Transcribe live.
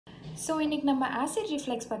So இன்றைக்கி நம்ம acid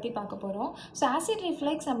reflux பற்றி பார்க்க போகிறோம். ஸோ ஆசிட்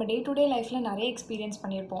ரிஃப்ளெக்ஸ் நம்ம டே டு டே லைஃப்பில் நிறைய எக்ஸ்பீரியன்ஸ்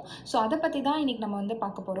பண்ணியிருப்போம். ஸோ அதை பற்றி தான் இன்றைக்கி நம்ம வந்து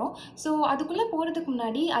பார்க்க போகிறோம். ஸோ அதுக்குள்ளே போகிறதுக்கு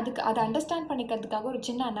முன்னாடி அதை அண்டர்ஸ்டாண்ட் பண்ணிக்கிறதுக்காக ஒரு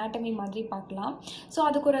சின்ன அனாட்டமி மாதிரி பார்க்கலாம். ஸோ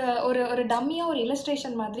அதுக்கு ஒரு ஒரு ஒரு டம்மியாக ஒரு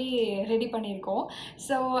இல்லஸ்ட்ரேஷன் மாதிரி ரெடி பண்ணியிருக்கோம்.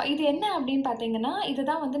 ஸோ இது என்ன அப்படின்னு பார்த்தீங்கன்னா,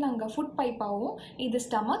 இதுதான் வந்து நாங்கள் ஃபுட் பைப்பாகவும், இது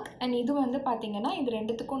ஸ்டமக் அண்ட் இது வந்து பார்த்திங்கன்னா இது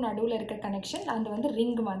ரெண்டுத்துக்கும் நடுவில் இருக்க கனெக்ஷன் அது வந்து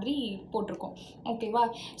ரிங் மாதிரி போட்டிருக்கோம். ஓகேவா?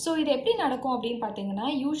 ஸோ இது எப்படி நடக்கும் அப்படின்னு பார்த்தீங்கன்னா,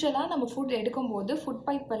 யூஸ்வலாக நம்ம ஃபுட் எடுக்கும்போது ஃபுட்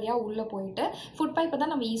பைப் வழியாக உள்ளே போயிட்டு, ஃபுட் பைப்பை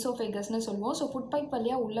தான் நம்ம ஈசோஃபேகஸ்னு சொல்லுவோம். ஸோ ஃபுட் பைப்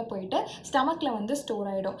வழியாக உள்ளே போயிட்டு ஸ்டமக்கில் வந்து ஸ்டோர்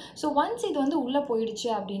ஆகிடும். ஸோ ஒன்ஸ் இது வந்து உள்ளே போயிடுச்சு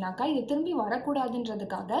அப்படின்னாக்கா இது திரும்பி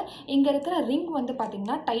வரக்கூடாதுன்றதுக்காக இங்கே இருக்கிற ரிங் வந்து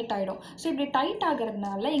பார்த்திங்கன்னா டைட் ஆகிடும். ஸோ இப்படி டைட்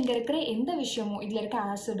ஆகிறதுனால இங்கே இருக்கிற எந்த விஷயமும், இதில் இருக்க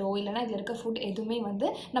ஆசிடோ இல்லைனா இதில் இருக்க ஃபுட் எதுவுமே வந்து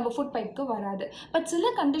நம்ம ஃபுட் பைப்புக்கு வராது. பட்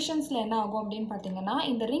சில கண்டிஷன்ஸில் என்ன ஆகும் அப்படின்னு பார்த்தீங்கன்னா,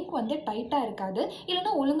 இந்த ரிங் வந்து டைட்டாக இருக்காது,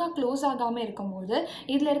 இல்லைனா ஒழுங்காக க்ளோஸ் ஆகாமல் இருக்கும்போது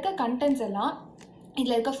இதில் இருக்க கண்டென்ட்ஸ் எல்லாம்,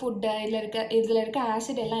 இதில் இருக்க ஃபுட்டு, இதில் இருக்க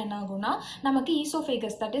ஆசிட் எல்லாம் என்ன ஆகும்னா நமக்கு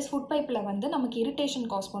ஈசோஃபேகஸ், தட் இஸ் ஃபுட் பைப்பில் வந்து நமக்கு இரிட்டேஷன்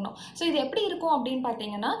காஸ் பண்ணும். ஸோ இது எப்படி இருக்கும் அப்படின்னு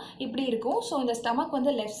பார்த்தீங்கன்னா இப்படி இருக்கும். ஸோ இந்த ஸ்டமக்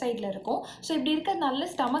வந்து லெஃப்ட் சைடில் இருக்கும். ஸோ இப்படி இருக்கிறதுனால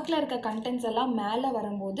ஸ்டமக்கில் இருக்க கண்டென்ட்ஸ் எல்லாம் மேலே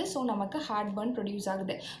வரும்போது ஸோ நமக்கு ஹார்ட் பர்ன் ப்ரொடியூஸ்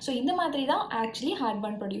ஆகுது. ஸோ இந்த மாதிரி தான் ஆக்சுவலி ஹார்ட்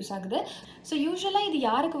பர்ன் ப்ரொடியூஸ் ஆகுது. ஸோ யூஸ்வலாக இது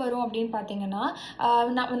யாருக்கு வரும் அப்படின்னு பார்த்தீங்கன்னா,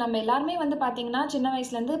 நம்ம எல்லாருமே வந்து பார்த்தீங்கன்னா சின்ன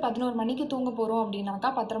வயசுலேருந்து 11 மணிக்கு தூங்க போகிறோம்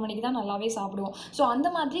அப்படின்னாக்கா 10:30 மணிக்கு தான் நல்லாவே சாப்பிடுவோம். ஸோ அந்த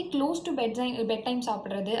மாதிரி க்ளோஸ் டு பெட் டைம்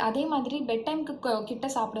சாப்பிட்றது, அதே மாதிரி பெட் டைமுக்கு கிட்ட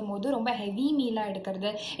சாப்பிடும்போது ரொம்ப ஹெவி மீலாக எடுக்கிறது,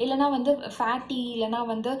 இல்லைனா வந்து ஃபேட்டி, இல்லைனா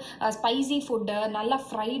வந்து ஸ்பைசி ஃபுட்டு, நல்லா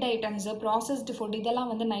ஃப்ரைட் ஐட்டம்ஸு, ப்ராசஸ்டு ஃபுட் இதெல்லாம்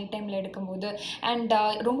வந்து நைட் டைமில் எடுக்கும்போது, அண்ட்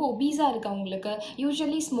ரொம்ப ஒபீஸாக இருக்கவங்களுக்கு,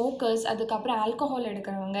 யூஸ்வலி ஸ்மோக்கர்ஸ், அதுக்கப்புறம் ஆல்கஹால்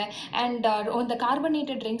எடுக்கிறவங்க, அண்ட் இந்த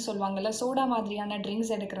கார்பனேட்டட் ட்ரிங்க்ஸ் சொல்லுவாங்கள்ல, சோடா மாதிரியான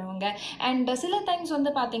ட்ரிங்க்ஸ் எடுக்கிறவங்க, அண்ட் சில டைம்ஸ்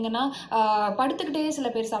வந்து பார்த்திங்கன்னா படுத்துக்கிட்டே சில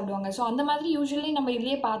பேர் சாப்பிடுவாங்க. ஸோ அந்த மாதிரி யூஸ்வலி நம்ம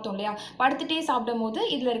இதுலேயே பார்த்தோம் இல்லையா, படுத்துகிட்டே சாப்பிடும் போது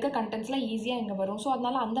இதில் இருக்க கண்டென்ட்ஸ்லாம் ஈஸியாக இங்கே வரும். ஸோ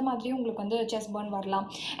அதனால் அந்த மாதிரியும் உங்களுக்கு வந்து செஸ்ட் பர்ன் வரலாம்.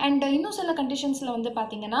 அண்ட் இன்னும் சில கண்டிஷன்ஸில் வந்து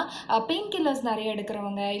பார்த்தீங்கன்னா பெயின் கில்லர்ஸ் நிறைய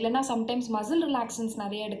எடுக்கிறவங்க, இல்லைனா சம்டைம்ஸ் மசில் ரிலாக்ஸன்ஸ்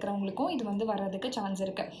நிறைய எடுக்கிறவங்களுக்கும் இது வந்து வர்றதுக்கு சான்ஸ்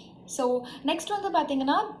இருக்குது. ஸோ நெக்ஸ்ட் வந்து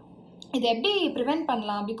பார்த்தீங்கன்னா இதை எப்படி ப்ரிவெண்ட்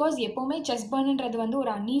பண்ணலாம்? பிகாஸ் எப்போவுமே செஸ்ட் பர்ன்ன்றது வந்து ஒரு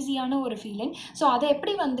அன்ஈஸியான ஒரு ஃபீலிங். ஸோ அதை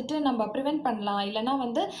எப்படி வந்துட்டு நம்ம ப்ரிவெண்ட் பண்ணலாம், இல்லைனா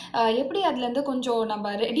வந்து எப்படி அதுலேருந்து கொஞ்சம்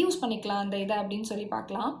நம்ம ரெடியூஸ் பண்ணிக்கலாம் அந்த இதை அப்படின்னு சொல்லி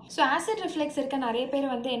பார்க்கலாம். ஸோ ஆசிட் ரிஃப்ளெக்ஸ் இருக்க நிறைய பேர்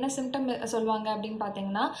வந்து என்ன சிம்டம் சொல்லுவாங்க அப்படின்னு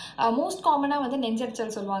பார்த்தீங்கன்னா, மோஸ்ட் காமனாக வந்து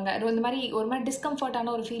நெஞ்செரிச்சல் சொல்லுவாங்க. இந்த மாதிரி ஒரு மாதிரி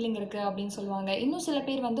டிஸ்கம்ஃபர்ட்டான ஒரு ஃபீலிங் இருக்குது அப்படின்னு சொல்லுவாங்க. இன்னும் சில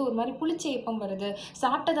பேர் வந்து ஒரு மாதிரி புளிச்ச ஏப்பம் வருது,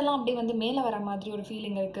 சாப்பிட்டதெல்லாம் அப்படியே வந்து மேலே வர மாதிரி ஒரு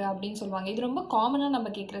ஃபீலிங் இருக்குது அப்படின்னு சொல்லுவாங்க. இது ரொம்ப காமனாக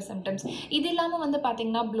நம்ம கேட்குற சிம்டம்ஸ். இது இல்லாமல் வந்து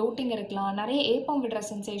பார்த்தீங்கன்னா ப்ளோட்டிங் இருக்கலாம், நிறைய ஏப்பம் விடுற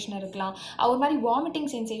சென்சேஷன் இருக்கலாம், ஒரு மாதிரி வாமிட்டிங்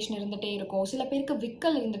சென்சேஷன் இருந்துகிட்டே இருக்கும், சில பேருக்கு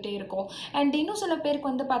விக்கல் இருந்துகிட்டே இருக்கும். அண்ட் இன்னும் சில பேருக்கு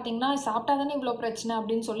வந்து பார்த்தீங்கன்னா சாப்பிட்டா தானே இவ்வளோ பிரச்சனை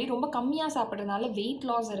அப்படின்னு சொல்லி ரொம்ப கம்மியாக சாப்பிட்றதுனால வெயிட்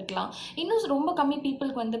லாஸ் இருக்கலாம். இன்னும் ரொம்ப கம்மி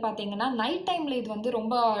பீப்புளுக்கு வந்து பார்த்தீங்கன்னா நைட் டைமில் இது வந்து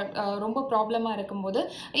ரொம்ப ப்ராப்ளமாக இருக்கும்போது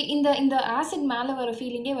இந்த ஆசிட் மேலே வர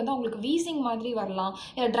ஃபீலிங்கே வந்து அவங்களுக்கு வீசிங் மாதிரி வரலாம்,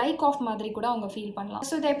 ட்ரை காஃப் மாதிரி கூட அவங்க ஃபீல் பண்ணலாம்.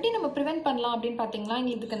 ஸோ இதை எப்படி நம்ம ப்ரிவெண்ட் பண்ணலாம் அப்படின்னு பார்த்தீங்கன்னா,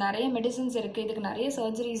 இதுக்கு நிறைய மெடிசன்ஸ் இருக்குது, இதுக்கு நிறைய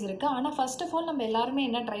சர்ஜரிஸ் இருக்குது. ஆனால் ஃபர்ஸ்ட் ஆஃப் ஆல் நம்ம எல்லாருமே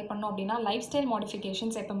என்ன ட்ரை பண்ணோம் அப்படின்னா லைஃப் ஸ்டைல்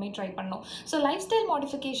மாடிஃபிகேஷன்ஸ் எப்பவுமே ட்ரை பண்ணோம். ஸோ லைஃப் ஸ்டைல்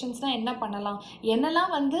மாடிஃபிகேஷன்ஸ்னால் என்ன பண்ணலாம்,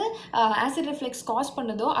 என்னெல்லாம் வந்து ஆசிட் ரிஃப்ளெக்ஸ் காஸ்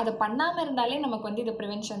பண்ணுதோ அதை பண்ணாமல் இருந்தாலே நமக்கு வந்து இது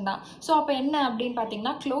ப்ரிவென்ஷன் தான். ஸோ அப்போ என்ன அப்படின்னு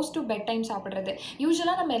பார்த்தீங்கன்னா, க்ளோஸ் டு பெட் டைம் சாப்பிட்றது.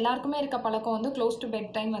 யூஸ்வலாக நம்ம எல்லாருக்குமே இருக்க பழக்கம் வந்து க்ளோஸ் டு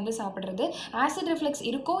பெட் டைம் வந்து சாப்பிட்றது. ஆசிட் ரிஃப்ளெக்ஸ்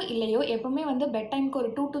இருக்கோ இல்லையோ எப்பவுமே வந்து பெட் டைமுக்கு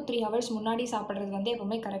ஒரு 2 to 3 hours முன்னாடி சாப்பிட்றது வந்து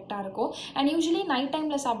எப்பவுமே கரெக்டாக இருக்கும். அண்ட் யூஸ்வலி நைட்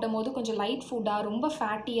டைமில் சாப்பிடும் போது கொஞ்சம் லைட் ஃபுட்டாக, ரொம்ப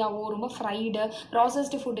ஃபேட்டியாவோ, ரொம்ப ஃப்ரைடு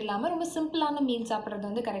ப்ராசஸ்டு ஃபுட் இல்லாமல் ரொம்ப சிம்பிளான மீல் சாப்பிட்றது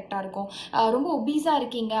வந்து கரெக்டாக இருக்கும். ரொம்ப ஒபீஸாக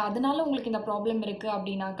இருக்கீங்க, அதனால உங்களுக்கு இந்த ப்ராப்ளம் இருக்குது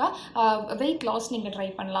அப்படின்னாக்கா வெயிட் லாஸ் நீங்கள் ட்ரை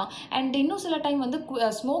பண்ணலாம். அண்ட் இன்னும் சில டைம் வந்து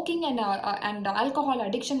ஸ்மோக்கிங் அண்ட் ஆல்கஹால்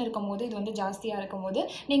அடிக்ஷன் இருக்கும் போது, இது வந்து ஜாஸ்தியாக இருக்கும் போது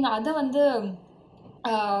நீங்கள் அதை வந்து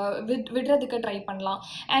விடுறதுக்கு ட்ரை பண்ணலாம்.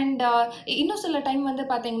 அண்ட் இன்னும் சில டைம் வந்து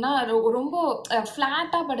பார்த்தீங்கன்னா ரொம்ப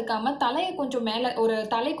ஃப்ளாட்டாக படுக்காமல் தலையை கொஞ்சம் மேலே,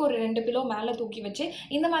 தலைக்கு ஒரு 2 பிலோ மேலே தூக்கி வச்சு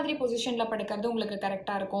இந்த மாதிரி பொசிஷனில் படுக்கிறது உங்களுக்கு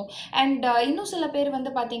கரெக்டாக இருக்கும். அண்ட் இன்னும் சில பேர்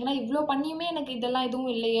வந்து பார்த்தீங்கன்னா இவ்வளோ பண்ணியுமே எனக்கு இதெல்லாம்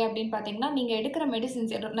எதுவும் இல்லையே அப்படின்னு பார்த்தீங்கன்னா, நீங்கள் எடுக்கிற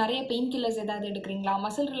மெடிசின்ஸ் நிறைய பெயின் கில்லர்ஸ் ஏதாவது எடுக்கிறீங்களா,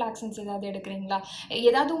 மசில் ரிலாக்ஸன்ஸ் ஏதாவது எடுக்கிறீங்களா,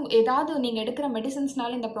 ஏதாவது நீங்கள் எடுக்கிற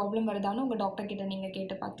மெடிசின்ஸ்னால இந்த ப்ராப்ளம் வருதான்னு உங்கள் டாக்டர் கிட்ட நீங்கள்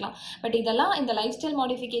கேட்டு பார்க்கலாம். பட் இதெல்லாம் இந்த லைஃப் ஸ்டைல்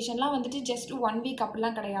மாடிஃபிகேஷன்லாம் வந்துட்டு ஜஸ்ட் 1 வீக்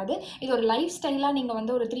அப்படிலாம் கிடையாது. இது ஒரு லைஃப் ஸ்டைலாக நீங்கள்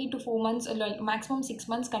வந்து ஒரு 3 to 4 months இல்லை மேக்ஸிமம் 6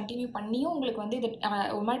 months கண்டினியூ பண்ணியும் உங்களுக்கு வந்து இது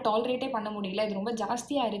ஒரு மாதிரி டாலரேட்டே பண்ண முடியல, இது ரொம்ப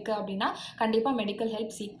ஜாஸ்தியாக இருக்குது அப்படின்னா கண்டிப்பாக மெடிக்கல்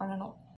ஹெல்ப் சீக் பண்ணணும்.